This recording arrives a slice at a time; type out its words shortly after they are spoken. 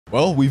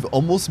Well, we've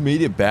almost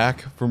made it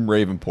back from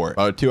Ravenport.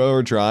 About a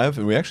 2-hour drive,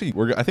 and I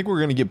think we're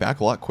gonna get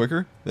back a lot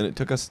quicker than it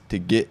took us to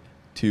get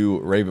to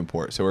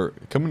Ravenport. So we're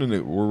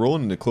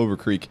rolling into Clover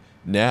Creek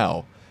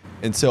now.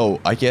 And so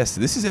I guess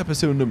this is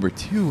episode number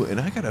 2, and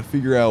I gotta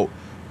figure out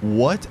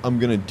what I'm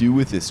gonna do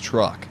with this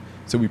truck.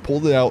 So we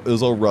pulled it out, it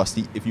was all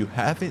rusty. If you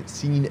haven't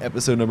seen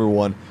episode number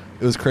 1,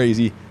 it was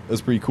crazy, it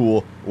was pretty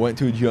cool. Went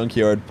to a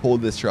junkyard,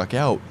 pulled this truck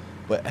out.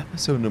 But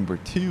episode number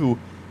 2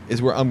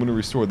 is where I'm gonna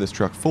restore this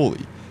truck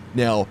fully.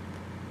 Now,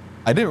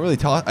 I didn't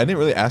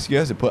really ask you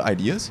guys to put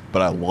ideas,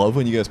 but I love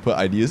when you guys put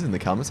ideas in the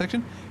comment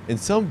section. And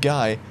some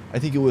guy, I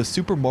think it was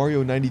Super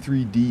Mario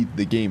 93D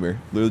the gamer,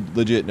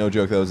 legit, no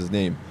joke, that was his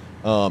name.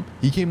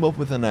 He came up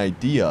with an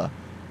idea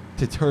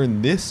to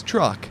turn this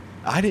truck,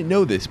 I didn't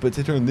know this, but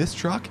to turn this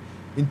truck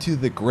into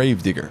the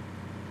gravedigger.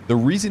 The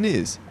reason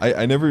is,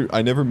 I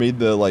never made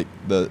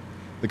the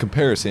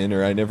comparison,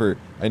 or I never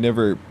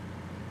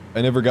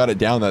got it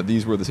down that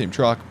these were the same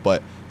truck,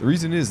 but the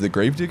reason is the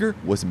gravedigger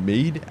was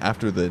made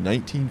after the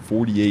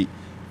 1948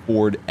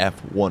 Ford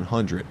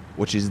F-100,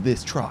 which is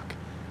this truck.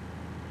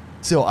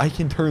 So I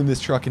can turn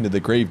this truck into the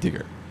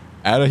gravedigger.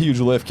 Add a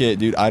huge lift kit,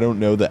 dude. I don't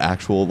know the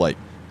actual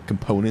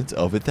components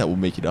of it that will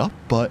make it up,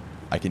 but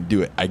I can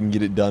do it. I can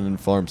get it done in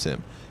Farm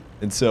Sim.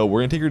 And so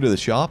we're gonna take her to the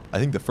shop. I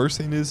think the first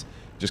thing is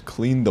just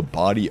clean the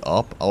body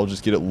up. I'll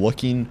just get it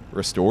looking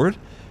restored.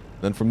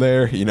 Then from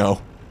there, you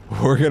know,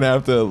 we're gonna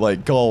have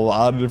to call a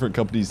lot of different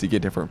companies to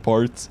get different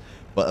parts,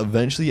 but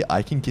eventually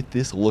I can get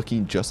this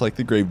looking just like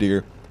the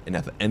gravedigger. And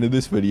at the end of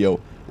this video,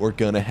 we're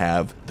gonna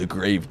have the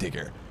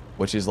gravedigger,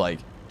 which is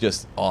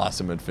just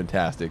awesome and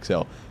fantastic.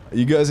 So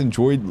you guys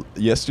enjoyed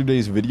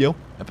yesterday's video,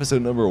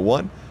 episode number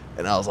 1,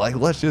 and I was like,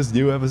 let's just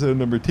do episode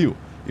number 2. You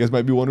guys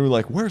might be wondering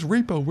where's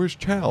Repo, where's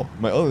Chow,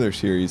 my other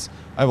series.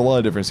 I have a lot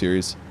of different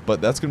series,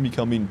 but that's gonna be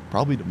coming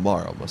probably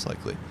tomorrow, most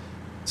likely.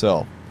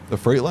 So the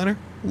Freightliner,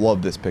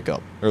 love this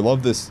pickup, or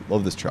love this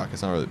truck.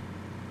 It's not really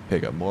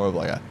pickup, more of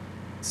a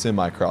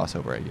semi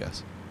crossover, I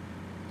guess.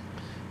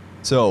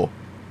 So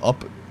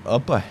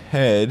up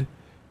ahead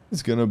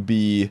is gonna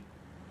be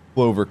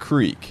Clover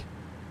Creek,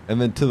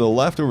 and then to the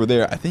left over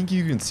there, I think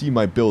you can see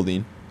my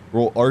building.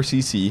 Roll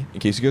RCC. In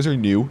case you guys are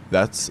new,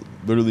 that's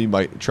literally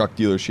my truck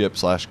dealership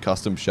slash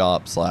custom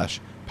shop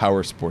slash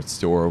power sports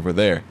store over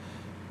there,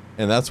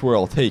 and that's where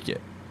I'll take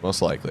it,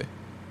 most likely.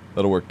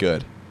 That'll work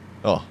good.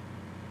 Oh,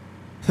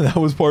 that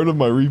was part of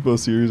my repo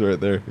series right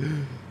there.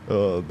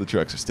 The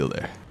trucks are still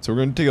there. So we're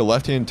going to take a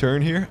left-hand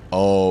turn here.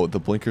 Oh, the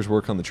blinkers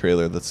work on the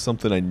trailer. That's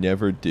something I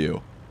never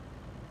do.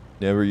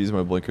 Never use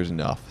my blinkers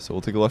enough. So we'll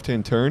take a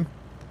left-hand turn.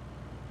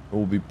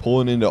 We'll be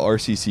pulling into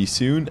RCC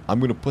soon. I'm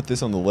going to put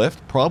this on the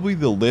lift. Probably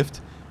the lift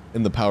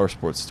in the power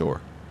sports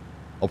store.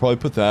 I'll probably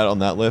put that on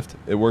that lift.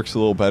 It works a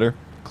little better.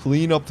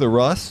 Clean up the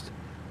rust.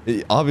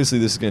 Obviously,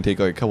 this is going to take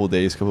a couple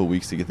days, couple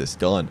weeks to get this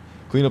done.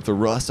 Clean up the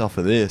rust off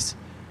of this.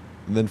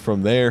 And then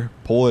from there,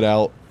 pull it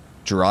out,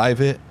 drive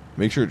it,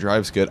 make sure it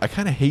drives good. I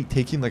kind of hate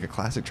taking a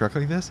classic truck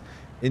like this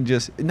and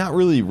just not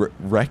really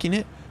wrecking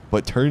it,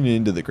 but turning it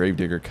into the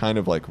gravedigger kind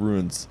of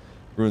ruins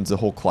the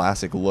whole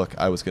classic look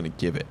I was going to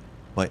give it.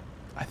 But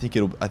I think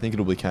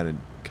it'll be kind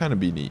of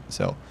be neat.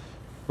 So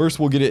first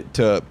we'll get it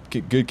to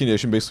good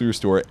condition, basically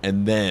restore it,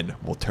 and then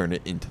we'll turn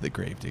it into the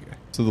gravedigger.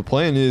 So the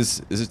plan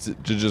is to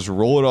just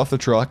roll it off the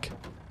truck,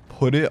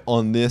 put it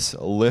on this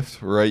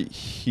lift right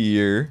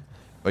here,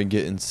 if I can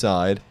get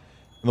inside.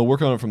 And they'll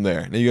work on it from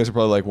there. Now you guys are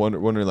probably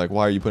wondering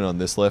why are you putting on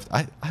this lift?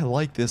 I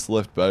like this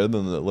lift better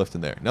than the lift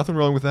in there. Nothing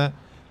wrong with that.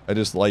 I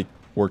just like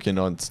working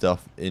on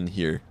stuff in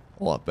here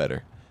a lot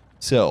better.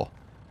 So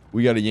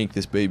we got to yank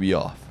this baby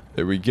off.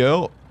 There we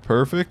go.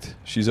 Perfect.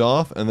 She's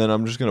off, and then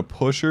I'm just gonna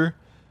push her.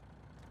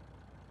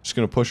 Just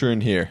gonna push her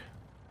in here.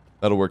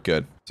 That'll work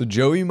good. So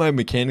Joey, my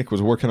mechanic,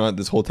 was working on it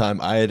this whole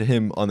time. I had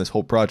him on this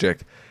whole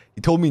project.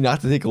 He told me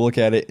not to take a look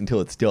at it until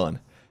it's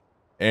done,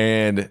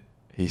 and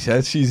he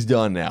says she's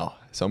done now.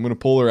 So I'm going to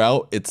pull her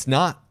out. It's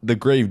not the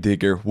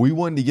gravedigger. We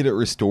wanted to get it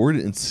restored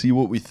and see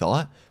what we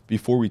thought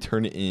before we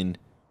turn it in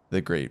the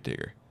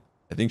gravedigger.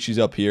 I think she's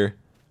up here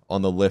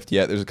on the lift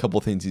yet. There's a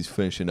couple things he's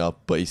finishing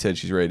up, but he said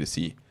she's ready to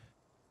see.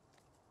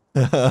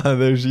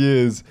 There she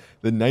is.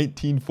 The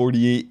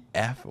 1948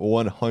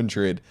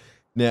 F-100.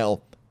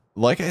 Now,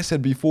 like I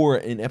said before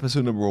in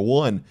episode number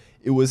 1,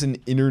 it was an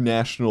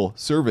international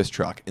service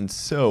truck. And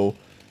so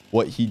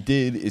what he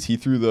did is he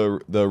threw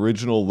the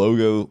original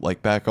logo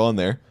back on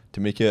there to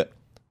make it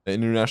an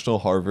International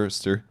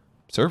Harvester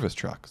service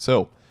truck.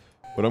 So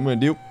what I'm going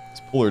to do is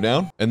pull her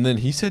down, and then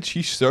he said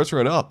she starts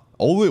right up.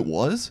 All it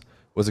was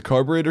a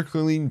carburetor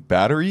cleaning,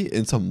 battery,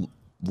 and some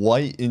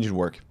light engine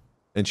work,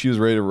 and she was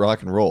ready to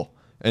rock and roll.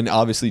 And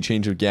obviously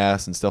change of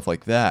gas and stuff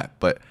like that,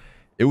 but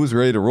it was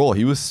ready to roll.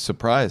 He was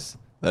surprised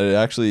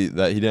that he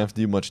didn't have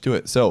to do much to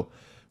it. So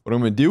what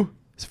I'm going to do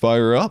is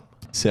fire her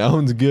up.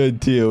 Sounds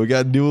good too. We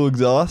got dual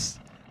exhaust.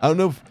 I don't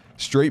know if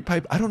straight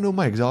pipe, I don't know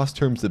my exhaust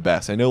terms the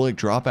best. I know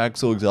drop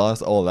axle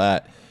exhaust, all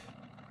that.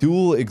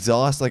 Dual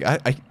exhaust,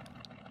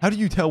 how do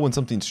you tell when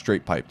something's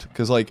straight piped?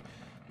 Because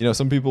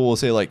some people will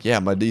say yeah,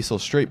 my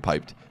diesel's straight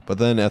piped, But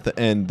then at the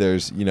end,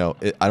 there's, you know,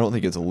 I don't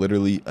think it's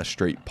literally a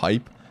straight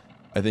pipe.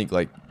 I think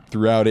like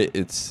throughout it,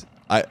 it's,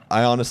 I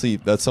honestly,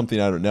 that's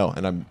something I don't know.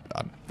 And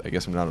I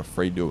guess I'm not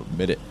afraid to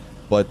admit it.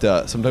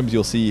 But sometimes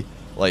you'll see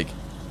like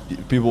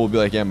people will be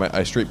like, yeah,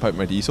 I straight pipe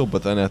my diesel,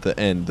 but then at the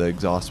end, the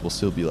exhaust will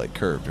still be like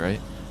curved,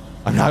 right?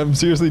 I'm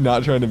seriously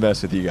not trying to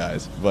mess with you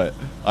guys, but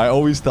I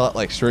always thought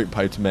like straight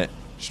pipes meant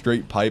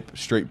straight pipe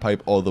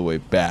all the way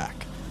back.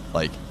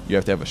 Like you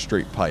have to have a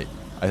straight pipe.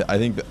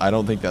 I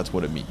don't think that's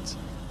what it means.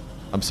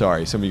 I'm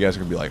sorry. Some of you guys are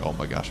gonna be like, oh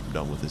my gosh, I'm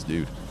done with this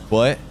dude.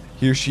 But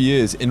here she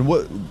is. And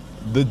what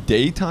the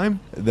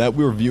daytime that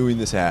we're viewing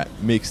this at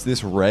makes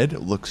this red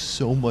look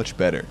so much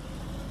better.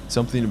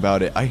 Something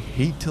about it. I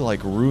hate to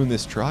like ruin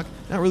this truck.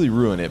 Not really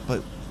ruin it,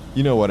 but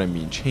you know what I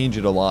mean. Change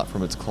it a lot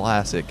from its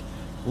classic.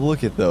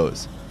 Look at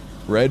those.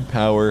 Red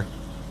Power,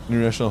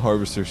 International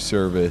Harvester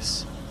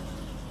Service.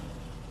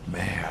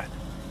 Man,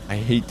 I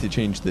hate to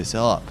change this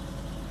up.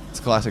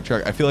 It's a classic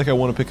truck. I feel like I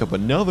want to pick up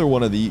another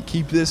one of these,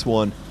 keep this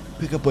one,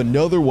 pick up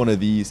another one of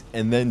these,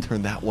 and then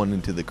turn that one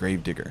into the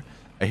gravedigger.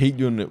 I hate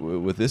doing it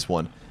with this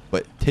one,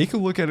 but take a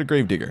look at a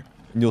gravedigger,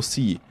 and you'll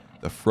see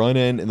the front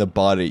end and the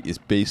body is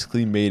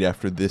basically made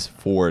after this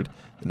Ford,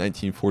 the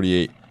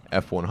 1948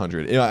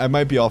 F-100. You know, I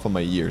might be off on my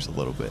years a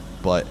little bit,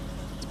 but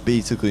it's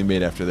basically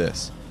made after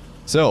this.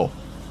 So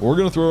we're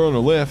going to throw her on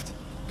a lift.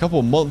 A couple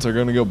of months are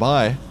going to go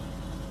by.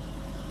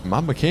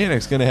 My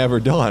mechanic's going to have her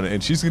done,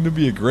 and she's going to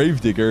be a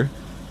gravedigger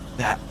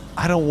that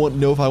I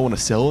don't know if I want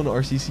to sell on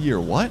RCC or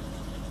what.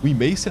 We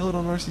may sell it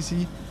on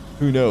RCC.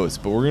 Who knows?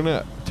 But we're going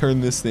to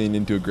turn this thing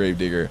into a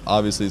gravedigger.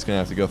 Obviously, it's going to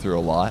have to go through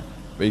a lot.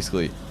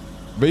 Basically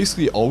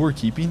all we're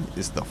keeping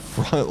is the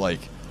front, like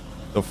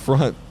the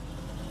front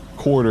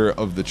quarter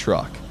of the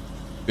truck.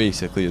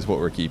 Basically is what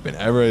we're keeping.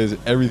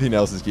 Everything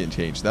else is getting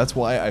changed. That's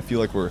why I feel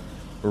like we're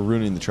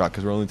ruining the truck,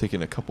 because we're only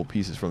taking a couple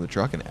pieces from the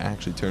truck and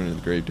actually turning it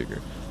into the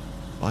gravedigger.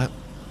 But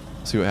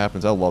see what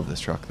happens. I love this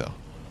truck though.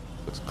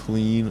 Looks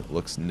clean,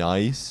 looks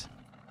nice.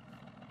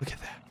 Look at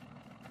that.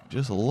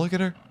 Just look at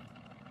her.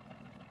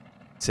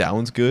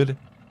 Sounds good.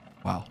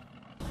 Wow.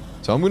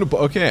 So I'm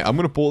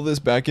gonna pull this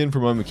back in for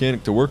my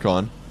mechanic to work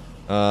on.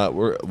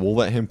 We'll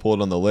let him pull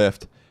it on the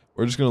lift.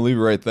 We're just gonna leave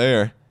it right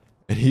there,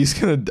 and he's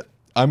gonna.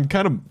 I'm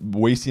kind of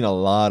wasting a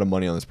lot of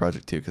money on this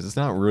project too, because it's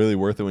not really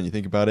worth it when you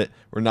think about it.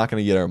 We're not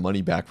gonna get our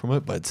money back from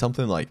it, but it's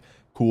something like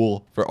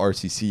cool for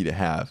RCC to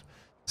have.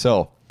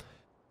 So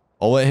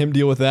I'll let him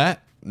deal with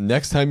that.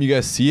 Next time you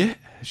guys see it,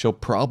 she'll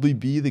probably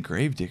be the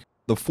gravedigger.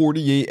 The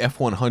 48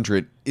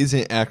 F-100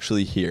 isn't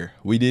actually here.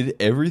 We did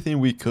everything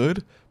we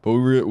could, but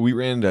we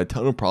ran into a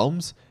ton of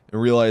problems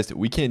and realized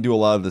we can't do a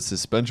lot of the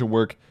suspension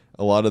work,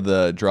 a lot of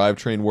the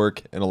drivetrain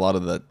work, and a lot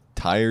of the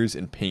tires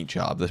and paint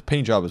job. The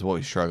paint job is what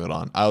we struggled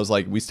on. I was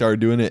like, we started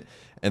doing it,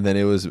 and then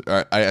it was,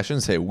 I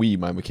shouldn't say we,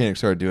 my mechanic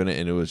started doing it,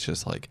 and it was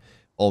just like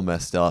all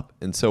messed up.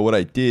 And so what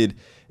I did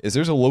is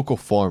there's a local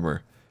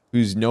farmer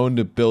who's known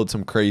to build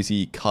some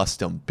crazy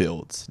custom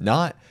builds.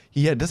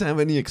 Doesn't have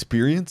any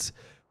experience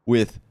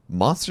with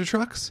monster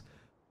trucks,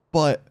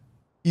 but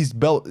he's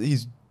built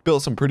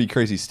some pretty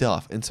crazy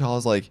stuff. And so I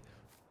was like,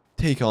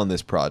 take on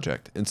this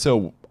project. And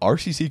so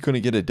RCC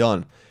couldn't get it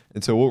done.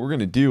 And so what we're going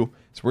to do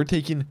is we're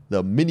taking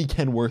the mini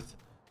Kenworth,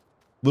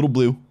 little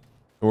blue, and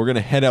we're going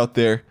to head out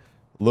there,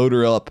 load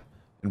her up,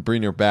 and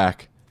bring her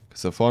back.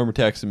 Because the farmer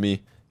texted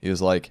me. He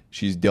was like,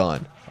 she's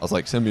done. I was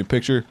like, send me a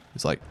picture.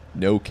 He's like,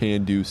 no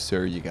can do,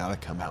 sir. You got to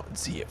come out and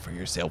see it for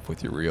yourself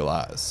with your real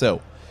eyes.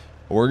 So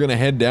we're going to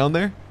head down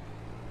there,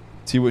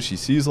 see what she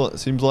seems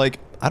like.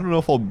 I don't know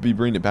if I'll be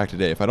bringing it back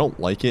today. If I don't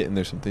like it and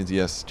there's some things he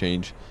has to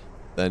change,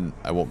 then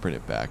I won't bring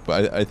it back.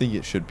 But I think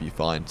it should be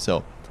fine. So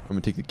I'm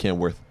going to take the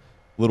Kenworth,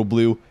 little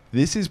blue.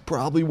 This is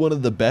probably one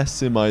of the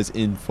best semis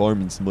in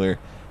Farming Simulator.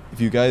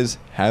 If you guys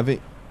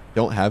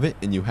don't have it,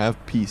 and you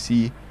have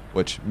PC,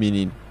 which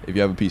meaning if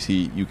you have a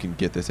PC, you can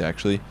get this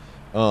actually.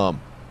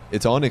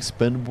 It's on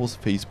Expendables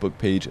Facebook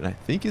page, and I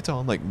think it's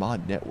on like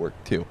Mod Network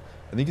too.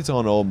 I think it's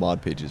on all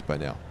mod pages by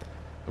now.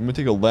 I'm gonna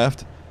take a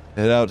left,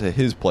 head out to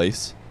his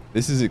place.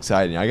 This is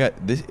exciting. I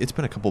got this. It's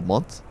been a couple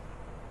months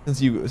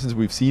since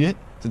we've seen it,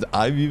 since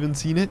I've even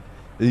seen it.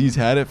 He's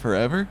had it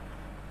forever.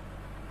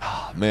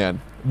 Oh,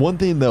 man. One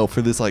thing though,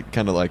 for this like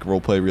kind of like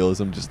roleplay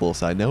realism, just a little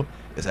side note,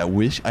 is I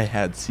wish I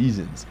had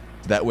seasons.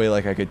 That way,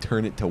 like I could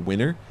turn it to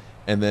winter.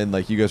 And then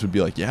like you guys would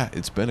be like, yeah,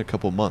 it's been a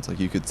couple months. Like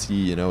you could see,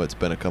 you know, it's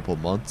been a couple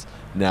months.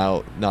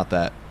 Now, not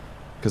that.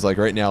 Because like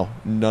right now,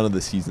 none of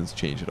the seasons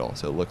change at all.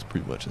 So it looks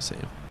pretty much the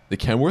same. The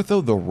Kenworth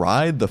though, the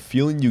ride, the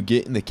feeling you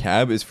get in the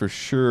cab is for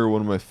sure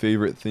one of my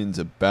favorite things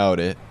about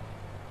it.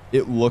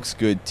 It looks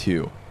good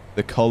too.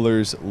 The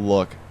colors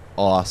look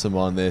awesome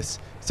on this.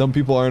 Some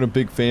people aren't a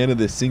big fan of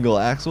this single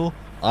axle.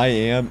 I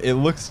am. It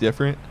looks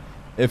different.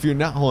 If you're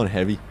not hauling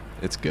heavy,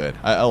 it's good.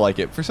 I like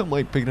it. For something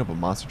like picking up a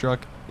monster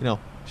truck, you know,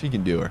 she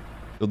can do her.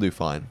 You'll do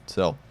fine.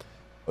 So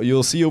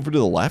you'll see over to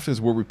the left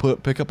is where we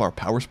pick up our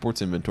power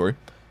sports inventory,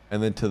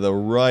 and then to the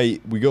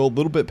right we go a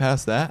little bit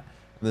past that,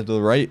 and then to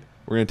the right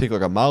we're going to take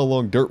like a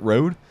mile-long dirt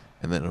road,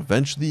 and then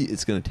eventually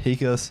it's going to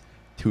take us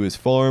to his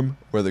farm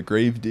where the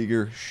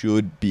gravedigger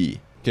should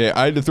be. Okay,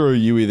 I had to throw a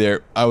Yui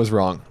there. I was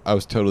wrong. I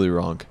was totally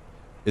wrong.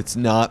 It's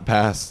not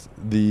past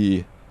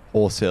the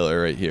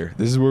wholesaler right here.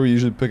 This is where we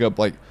usually pick up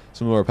like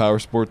some of our power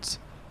sports.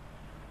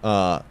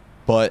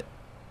 But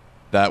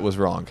that was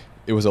wrong.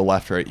 It was a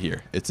left right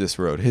here. It's this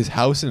road. His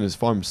house and his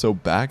farm is so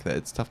back that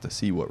it's tough to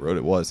see what road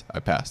it was. I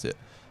passed it.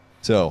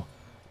 So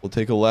we'll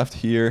take a left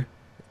here.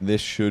 This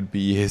should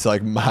be his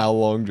like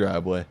mile-long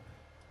driveway.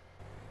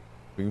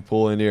 We can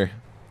pull in here.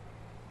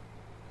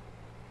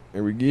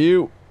 There we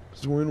go.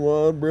 Swing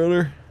wild,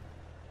 brother.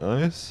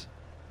 Nice.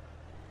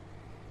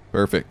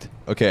 Perfect.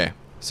 Okay.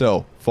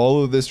 So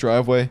follow this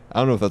driveway. I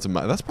don't know if that's a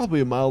mile. That's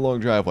probably a mile-long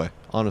driveway,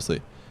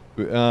 honestly.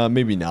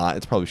 Maybe not.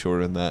 It's probably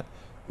shorter than that.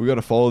 We got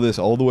to follow this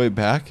all the way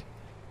back.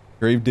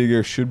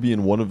 Gravedigger should be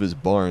in one of his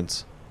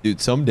barns.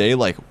 Dude, someday,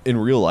 like, in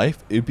real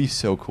life, it'd be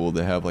so cool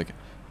to have, like...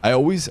 I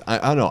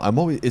don't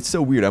know. It's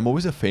so weird. I'm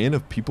always a fan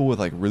of people with,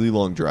 like, really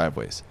long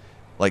driveways.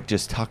 Like,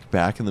 just tucked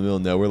back in the middle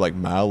of nowhere, like,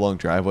 mile-long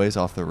driveways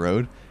off the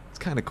road. It's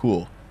kind of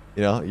cool.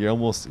 You know,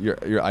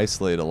 you're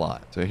isolated a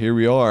lot. So here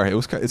we are.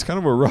 It's kind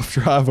of a rough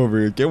drive over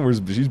here.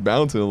 Again, she's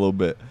bouncing a little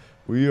bit.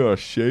 We are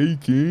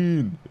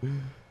shaking.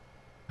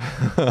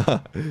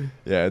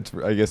 Yeah,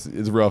 I guess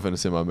it's rough in a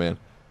semi, man.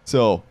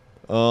 So,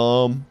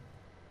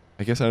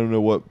 I guess I don't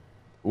know what.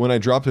 When I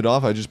dropped it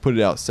off, I just put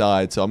it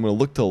outside. So I'm gonna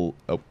look to.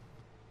 Oh,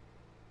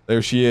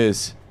 there she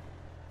is.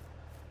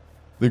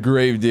 The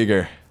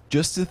gravedigger.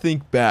 Just to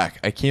think back,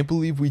 I can't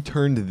believe we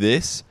turned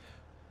this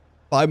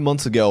 5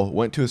 months ago.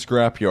 Went to a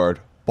scrapyard,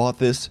 bought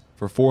this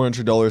for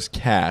 $400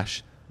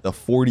 cash, the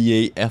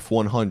 48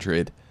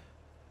 F-100,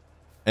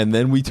 and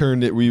then we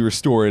turned it, we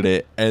restored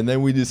it, and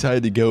then we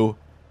decided to go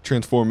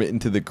transform it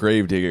into the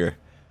gravedigger.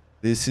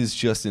 This is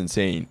just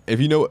insane. If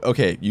you know,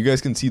 okay, you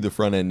guys can see the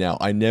front end now.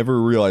 I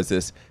never realized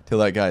this till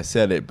that guy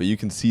said it, but you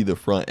can see the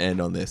front end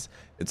on this.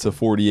 It's a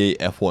 48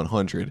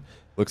 F-100.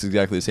 Looks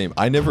exactly the same.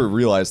 I never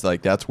realized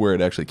like that's where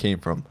it actually came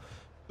from.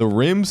 The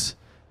rims,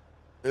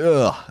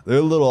 ugh, they're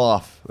a little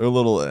off. They're a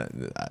little, I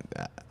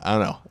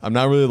don't know. I'm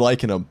not really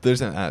liking them.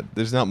 There's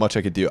not much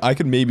I could do. I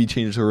could maybe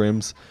change the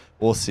rims.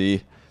 We'll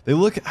see. They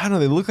look, I don't know,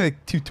 they look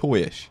like too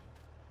toyish.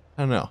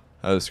 I don't know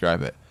how to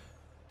describe it.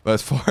 But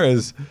as far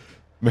as,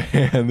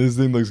 man, this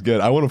thing looks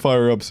good. I want to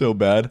fire her up so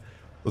bad.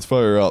 Let's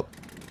fire her up.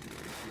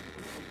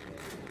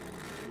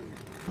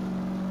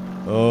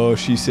 Oh,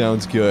 she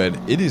sounds good.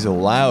 It is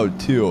loud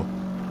too.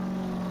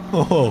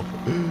 Oh,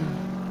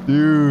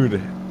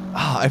 dude.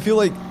 I feel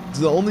like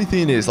the only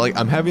thing is, like,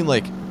 I'm having,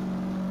 like,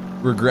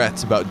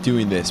 regrets about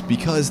doing this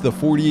because the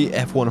 48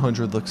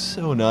 F-100 looks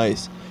so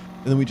nice.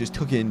 And then we just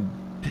took in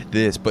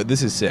this, but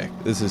this is sick.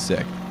 This is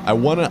sick.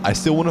 I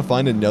still want to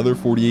find another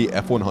 48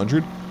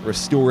 F-100,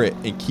 restore it,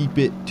 and keep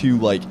it to,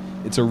 like,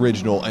 its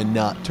original and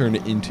not turn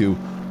it into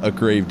a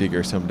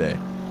gravedigger someday.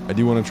 I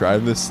do want to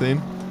drive this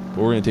thing,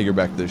 but we're going to take her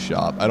back to the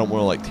shop. I don't want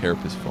to, like, tear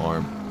up his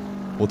farm.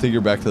 We'll take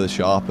her back to the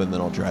shop, and then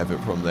I'll drive it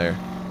from there.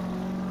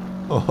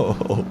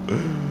 Oh,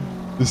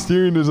 the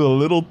steering is a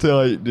little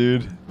tight,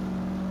 dude.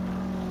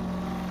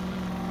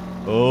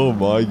 Oh,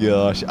 my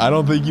gosh. I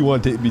don't think you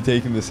want to be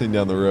taking this thing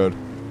down the road.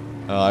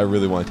 I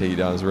really want to take you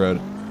down his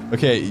road.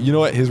 Okay, you know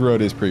what? His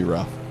road is pretty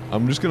rough.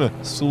 I'm just going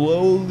to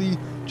slowly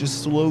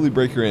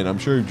break her in. I'm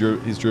sure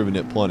he's driven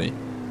it plenty.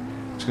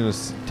 Just going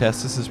to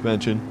test the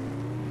suspension,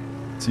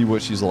 see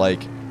what she's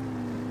like.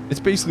 It's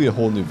basically a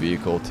whole new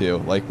vehicle, too.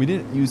 Like, we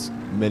didn't use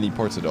many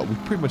parts at all. We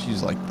pretty much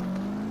used, like,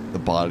 the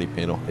body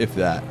panel, if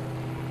that.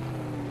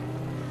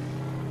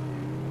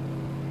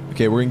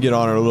 Okay, we're going to get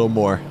on her a little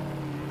more.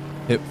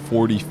 Hit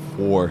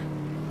 44.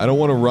 I don't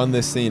want to run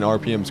this thing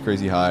RPMs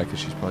crazy high because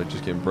she's probably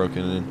just getting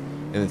broken in.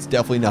 And it's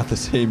definitely not the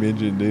same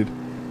engine, dude.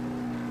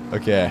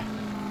 Okay.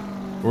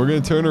 We're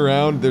going to turn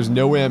around. There's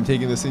no way I'm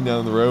taking this thing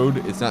down the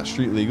road. It's not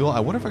street legal. I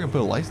wonder if I can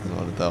put a license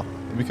on it, though.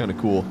 That'd be kind of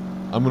cool.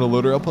 I'm going to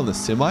load her up on the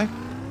semi,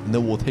 and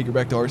then we'll take her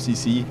back to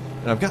RCC.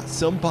 And I've got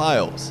some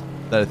piles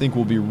that I think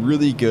will be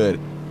really good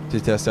to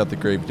test out the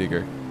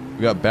gravedigger.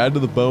 We got Bad to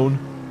the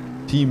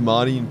Bone, Team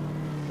Modding.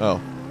 Oh.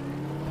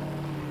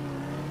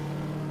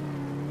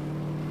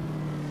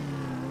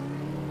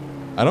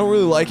 I don't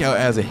really like how it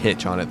has a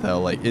hitch on it, though.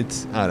 Like,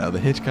 it's, I don't know, the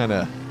hitch kind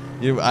of,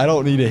 you know, I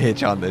don't need a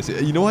hitch on this.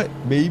 You know what?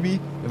 Maybe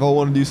if I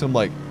want to do some,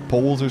 like,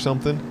 poles or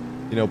something,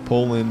 you know,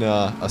 pulling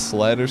a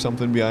sled or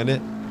something behind it,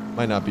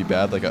 might not be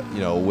bad. Like a, you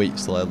know, a weight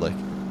sled, like,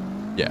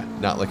 yeah,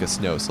 not like a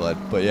snow sled.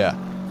 But yeah,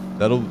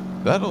 that'll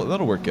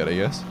work good, I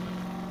guess.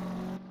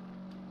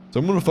 So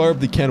I'm going to fire up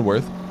the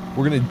Kenworth.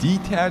 We're going to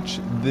detach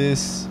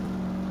this.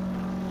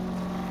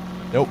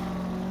 Nope.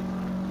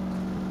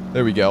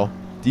 There we go.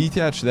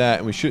 Detach that,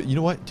 and we should, you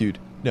know what, dude?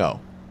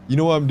 No. You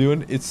know what I'm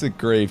doing? It's the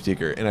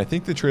gravedigger, and I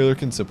think the trailer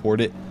can support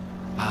it.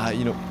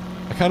 You know,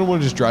 I kind of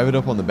want to just drive it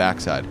up on the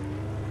backside.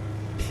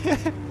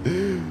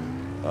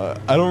 I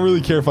don't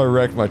really care if I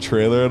wreck my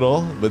trailer at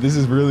all, but this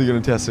is really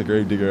going to test the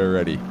gravedigger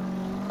already.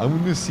 I'm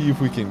going to see if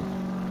we can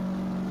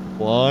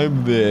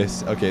climb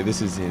this. Okay,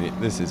 this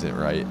isn't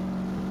right.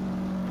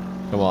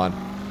 Come on,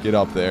 get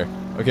up there.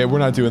 Okay, we're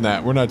not doing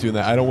that. We're not doing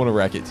that. I don't want to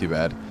wreck it too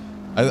bad.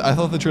 I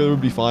thought the trailer would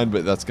be fine,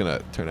 but that's going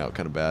to turn out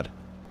kind of bad.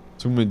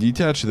 So I'm going to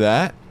detach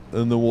that.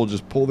 and then we'll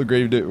just pull the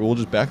gravedigger. We'll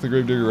just back the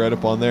gravedigger right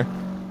up on there.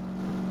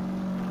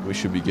 We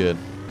should be good.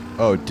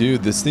 Oh,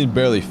 dude, this thing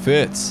barely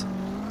fits.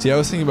 See, I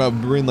was thinking about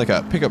bringing like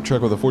a pickup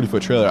truck with a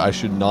 40-foot trailer. I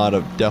should not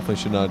have, definitely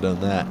should not have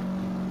done that.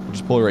 We'll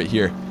just pull it right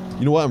here.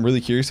 You know what I'm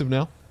really curious of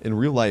now? In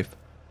real life,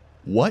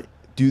 what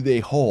do they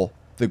haul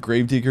the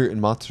gravedigger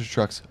and monster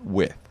trucks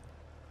with?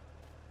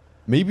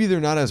 Maybe they're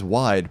not as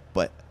wide,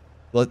 but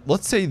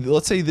let's say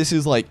this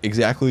is like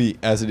exactly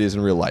as it is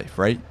in real life,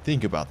 right?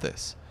 Think about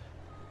this.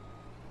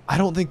 I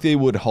don't think they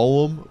would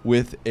haul them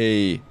with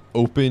a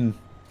open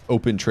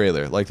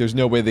trailer. Like, there's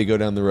no way they go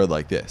down the road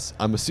like this.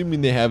 I'm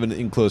assuming they have an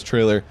enclosed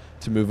trailer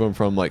to move them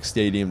from like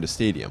stadium to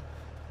stadium.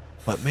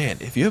 But man,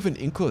 if you have an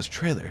enclosed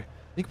trailer,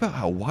 think about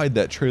how wide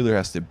that trailer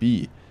has to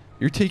be.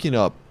 You're taking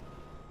up,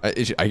 I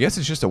guess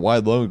it's just a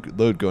wide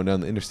load going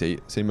down the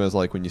interstate. Same as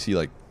like when you see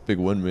like big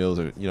windmills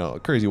or, you know, a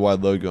crazy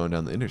wide load going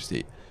down the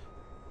interstate.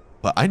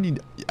 But I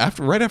need,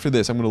 right after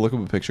this, I'm going to look up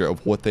a picture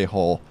of what they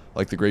haul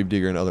like the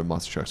gravedigger and other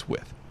monster trucks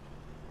with.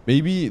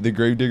 Maybe the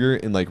gravedigger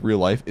in like real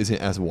life isn't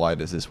as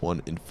wide as this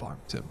one in Farm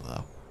Sim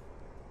though.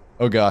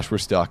 Oh gosh, we're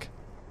stuck.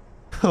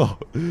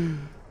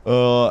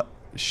 Oh,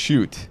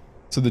 shoot.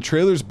 So the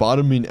trailer's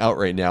bottoming out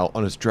right now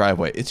on its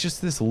driveway. It's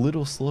just this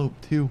little slope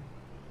too.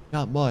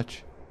 Not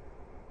much.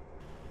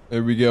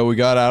 There we go. We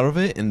got out of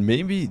it, and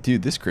maybe,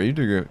 dude, this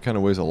gravedigger kind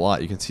of weighs a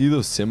lot. You can see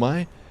those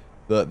semi,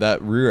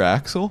 that rear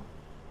axle.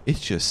 It's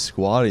just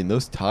squatting.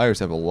 Those tires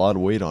have a lot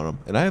of weight on them,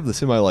 and I have the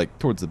semi like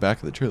towards the back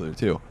of the trailer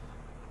too.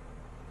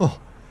 Oh.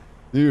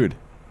 Dude,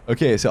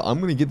 okay, so I'm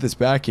gonna get this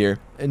back here,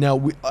 and now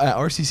at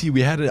RCC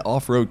we had an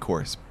off-road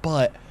course,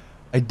 but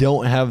I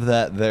don't have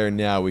that there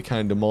now. We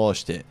kind of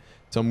demolished it,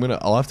 so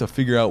I'll have to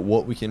figure out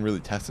what we can really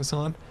test this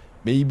on.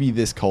 Maybe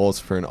this calls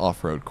for an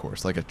off-road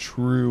course, like a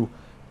true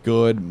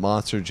good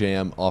Monster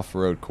Jam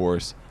off-road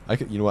course.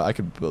 You know what? I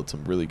could build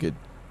some really good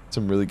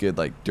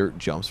like dirt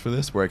jumps for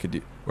this, where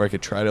I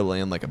could try to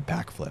land like a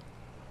backflip.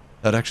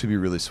 That'd actually be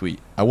really sweet.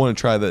 I want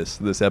to try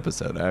this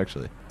episode,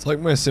 actually. It's like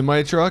my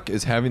semi-truck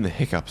is having the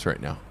hiccups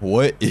right now.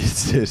 What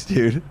is this,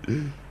 dude?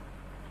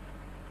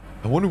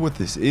 I wonder what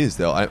this is,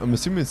 though. I'm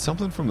assuming it's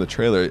something from the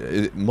trailer.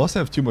 It must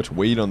have too much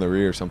weight on the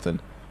rear or something.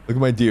 Look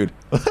at my dude.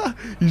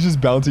 He's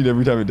just bouncing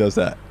every time it does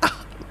that.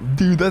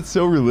 Dude, that's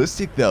so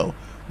realistic, though.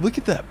 Look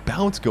at that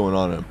bounce going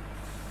on him.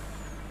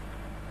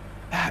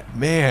 That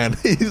man,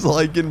 he's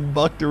like getting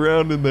bucked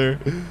around in there.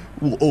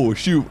 Oh,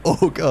 shoot.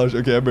 Oh, gosh.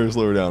 Okay, I better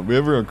slow her down. We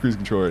have her on cruise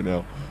control right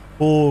now.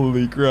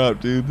 Holy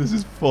crap, dude. This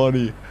is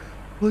funny.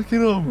 Look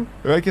at him.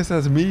 Or I guess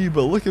that's me,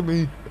 but look at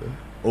me.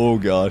 Oh,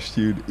 gosh,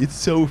 dude. It's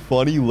so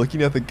funny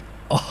looking at the...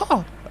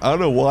 Oh, I don't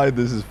know why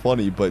this is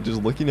funny, but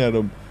just looking at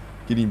him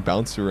getting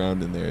bounced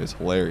around in there is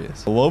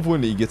hilarious. I love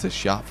when he gets a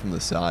shot from the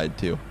side,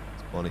 too.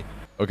 It's funny.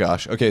 Oh,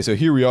 gosh. Okay, so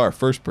here we are,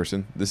 first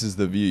person. This is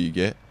the view you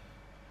get.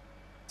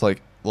 It's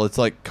like... Well, it's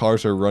like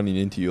cars are running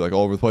into you like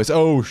all over the place.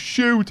 Oh,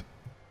 shoot.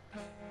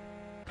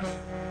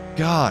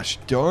 Gosh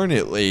darn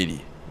it,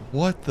 lady.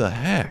 What the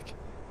heck?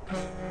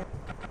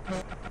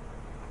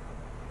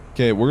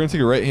 Okay, we're going to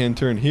take a right-hand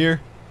turn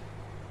here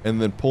and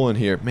then pull in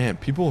here. Man,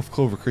 people of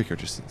Clover Creek are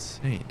just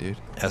insane, dude.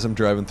 As I'm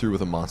driving through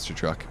with a monster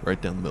truck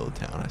right down the middle of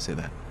town, I say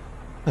that.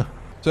 Huh.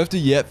 So I have to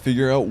yet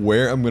figure out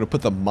where I'm going to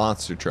put the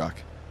monster truck.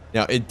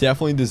 Now, it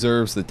definitely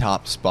deserves the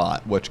top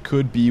spot, which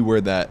could be where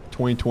that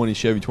 2020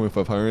 Chevy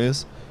 2500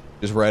 is.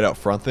 Just right out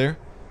front there,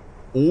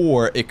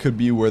 or it could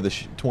be where the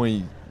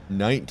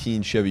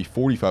 2019 Chevy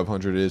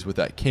 4500 is with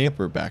that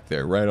camper back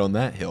there, right on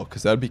that hill,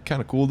 because that'd be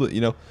kind of cool to, you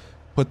know,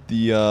 put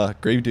the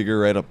gravedigger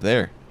right up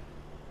there.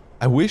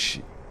 I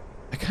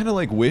kind of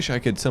like wish I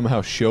could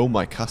somehow show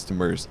my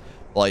customers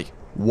like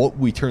what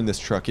we turned this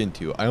truck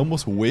into. I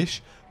almost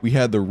wish we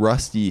had the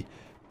rusty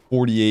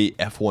 48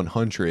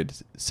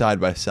 F-100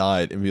 side by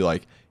side and be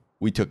like,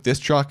 we took this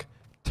truck,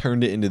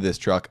 turned it into this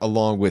truck,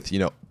 along with, you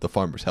know, the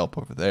farmer's help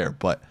over there.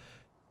 But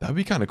that'd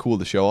be kind of cool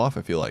to show off,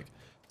 I feel like.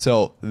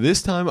 So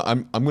this time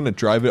I'm going to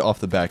drive it off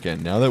the back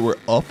end. Now that we're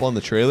up on the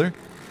trailer,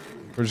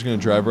 we're just going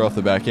to drive her off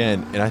the back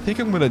end. And I think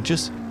I'm going to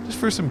just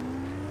for some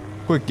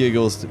quick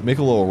giggles, make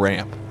a little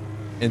ramp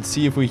and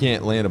see if we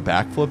can't land a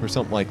backflip or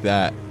something like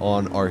that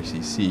on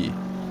RCC.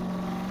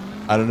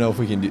 I don't know if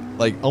we can do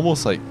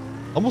almost like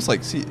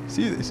see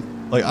this.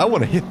 Like, I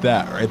want to hit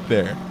that right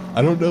there.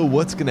 I don't know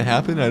what's going to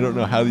happen. I don't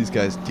know how these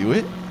guys do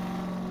it,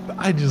 but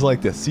I just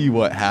like to see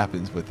what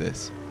happens with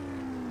this.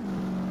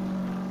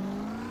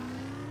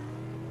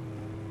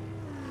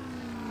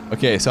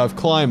 Okay, so I've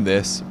climbed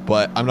this,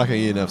 but I'm not going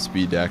to get enough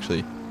speed to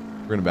actually...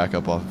 We're going to back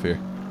up off of here.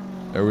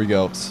 There we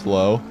go.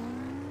 Slow.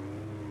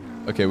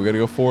 Okay, we got to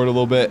go forward a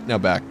little bit. Now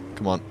back.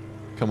 Come on.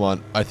 Come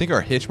on. I think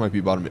our hitch might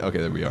be bottom... Okay,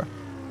 there we are.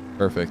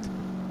 Perfect.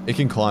 It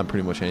can climb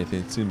pretty much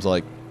anything, it seems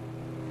like.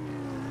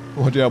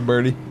 Watch out,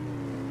 birdie.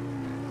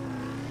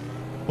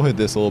 We'll hit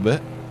this a little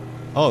bit.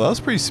 Oh, that was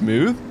pretty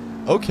smooth.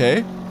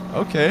 Okay.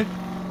 Okay.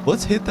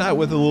 Let's hit that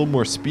with a little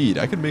more speed.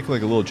 I could make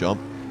like a little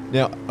jump.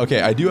 Now,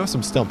 okay, I do have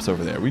some stumps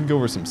over there. We can go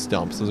over some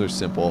stumps. Those are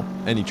simple.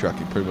 Any truck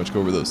can pretty much go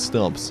over those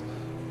stumps.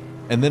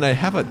 And then I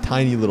have a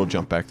tiny little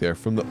jump back there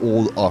from the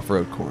old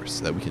off-road course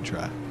that we can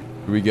try.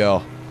 Here we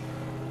go.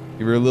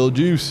 Give her a little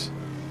juice.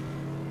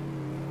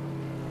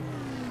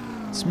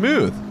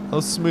 Smooth. How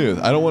smooth.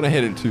 I don't want to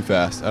hit it too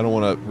fast. I don't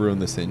want to ruin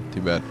this thing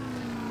too bad.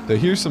 So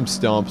here's some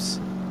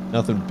stumps.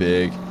 Nothing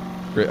big.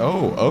 Great.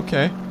 Oh,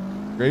 okay.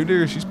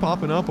 Gravedigger, she's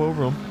popping up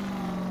over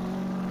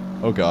them.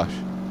 Oh gosh.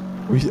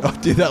 Oh,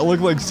 dude, that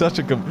looked like such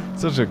a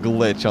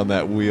glitch on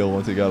that wheel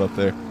once it got up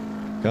there.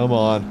 Come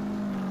on.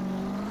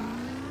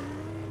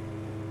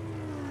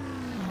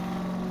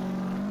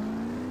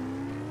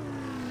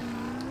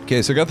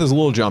 Okay, so I got this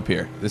little jump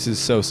here. This is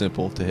so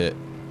simple to hit.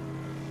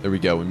 There we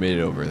go. We made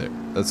it over there.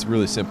 That's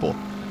really simple.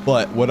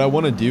 But what I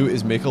want to do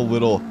is make a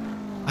little...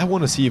 I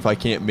want to see if I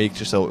can't make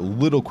just a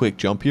little quick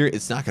jump here.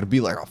 It's not going to be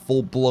like a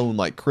full-blown,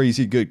 like,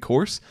 crazy good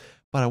course.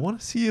 But I want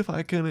to see if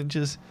I can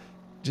just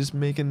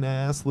make a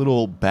nice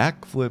little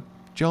backflip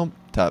jump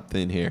type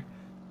thing here.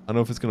 I don't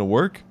know if it's going to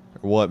work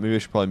or what. Maybe I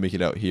should probably make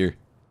it out here.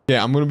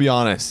 Yeah, I'm going to be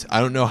honest.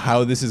 I don't know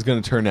how this is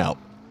going to turn out.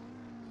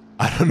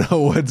 I don't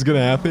know what's going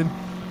to happen.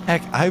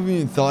 Heck, I haven't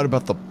even thought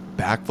about the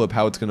backflip,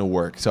 how it's going to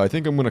work. So I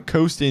think I'm going to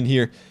coast in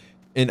here.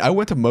 And I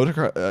went to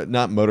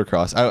not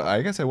motocross.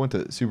 I guess I went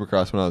to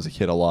supercross when I was a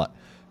kid a lot.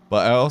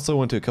 But I also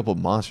went to a couple of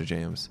monster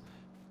jams.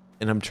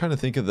 And I'm trying to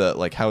think of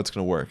how it's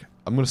going to work.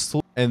 I'm going to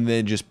slow and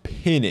then just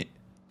pin it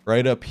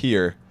right up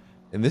here.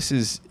 And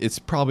it's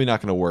probably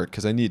not going to work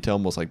because I need to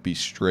almost like be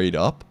straight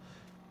up.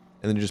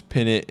 And then just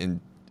pin it, and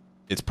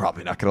it's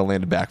probably not going to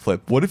land a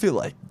backflip. What if it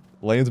like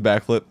lands a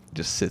backflip,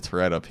 just sits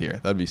right up here?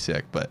 That'd be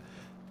sick, but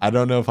I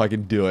don't know if I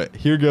can do it.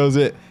 Here goes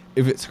it.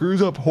 If it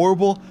screws up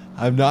horrible,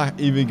 I'm not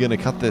even going to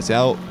cut this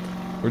out.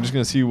 We're just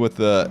going to see what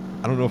I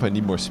don't know if I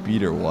need more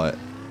speed or what.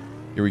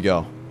 Here we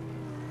go.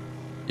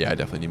 Yeah, I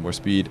definitely need more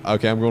speed.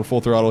 Okay, I'm going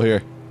full throttle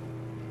here.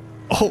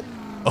 Oh.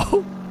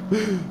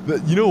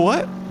 You know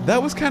what?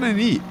 That was kind of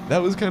neat.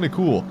 That was kind of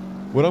cool.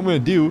 What I'm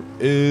going to do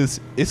is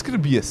it's going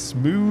to be a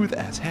smooth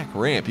as heck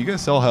ramp. You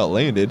guys saw how it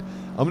landed.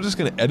 I'm just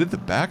going to edit the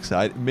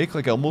backside and make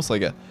like almost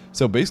like a...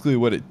 So basically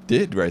what it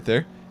did right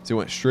there is it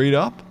went straight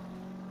up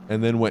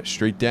and then went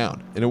straight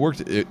down. And it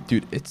worked.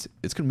 Dude, it's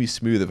going to be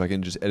smooth if I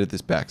can just edit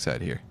this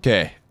backside here.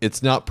 Okay,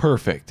 it's not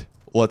perfect.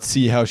 Let's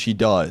see how she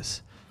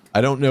does.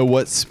 I don't know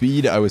what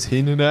speed I was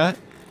hitting at.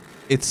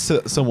 It's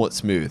somewhat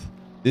smooth.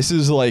 This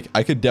is like,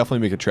 I could definitely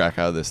make a track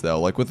out of this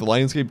though. Like with the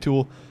landscape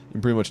tool, you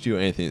can pretty much do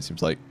anything, it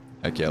seems like.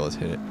 Heck yeah, let's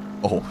hit it.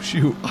 Oh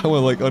shoot, I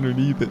went like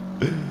underneath it.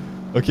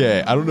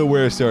 Okay, I don't know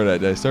where I started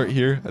at. Did I start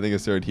here? I think I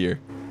started here.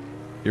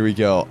 Here we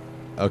go.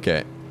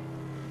 Okay.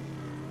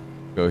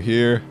 Go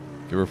here.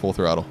 Give her full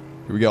throttle.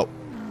 Here we go.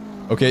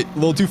 Okay, a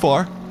little too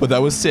far, but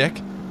that was sick.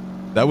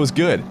 That was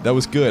good. That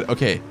was good.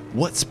 Okay,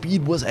 what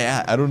speed was I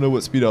at? I don't know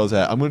what speed I was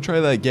at. I'm going to try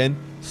that again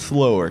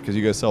slower because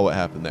you guys saw what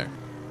happened there.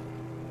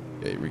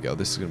 Okay, here we go.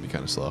 This is going to be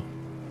kind of slow.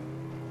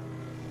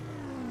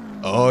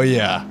 Oh,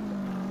 yeah.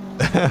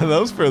 That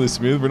was fairly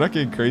smooth. We're not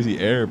getting crazy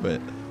air, but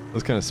it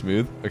was kind of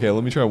smooth. Okay,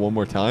 let me try one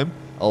more time.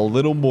 A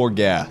little more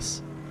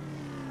gas.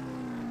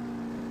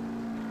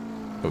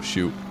 Oh,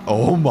 shoot.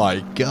 Oh, my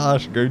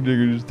gosh.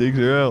 Gravedigger just takes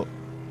her out.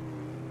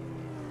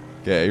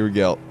 Okay, here we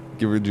go.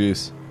 Give her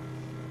juice.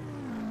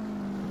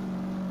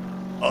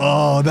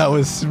 Oh, that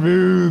was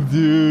smooth,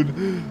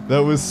 dude.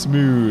 That was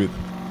smooth.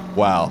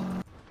 Wow.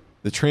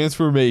 The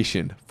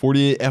transformation.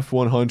 48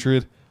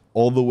 F-100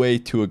 all the way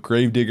to a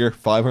gravedigger.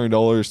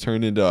 $500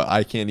 turned into...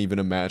 I can't even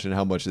imagine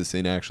how much this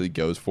thing actually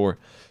goes for.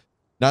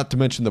 Not to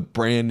mention the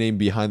brand name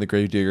behind the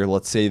gravedigger.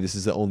 Let's say this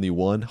is the only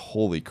one.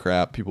 Holy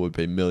crap. People would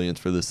pay millions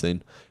for this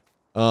thing.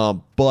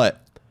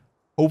 But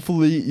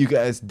hopefully you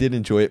guys did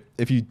enjoy it.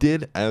 If you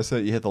did, as I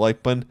said, you hit the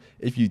like button.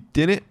 If you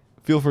didn't,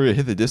 feel free to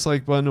hit the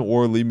dislike button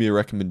or leave me a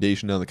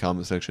recommendation down in the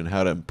comment section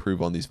how to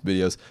improve on these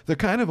videos. They're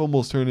kind of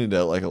almost turned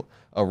into like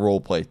a role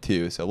play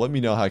too. So let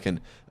me know how I can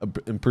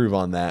improve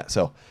on that.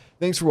 So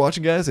thanks for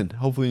watching, guys, and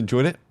hopefully you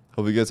enjoyed it.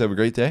 Hope you guys have a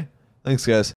great day. Thanks, guys.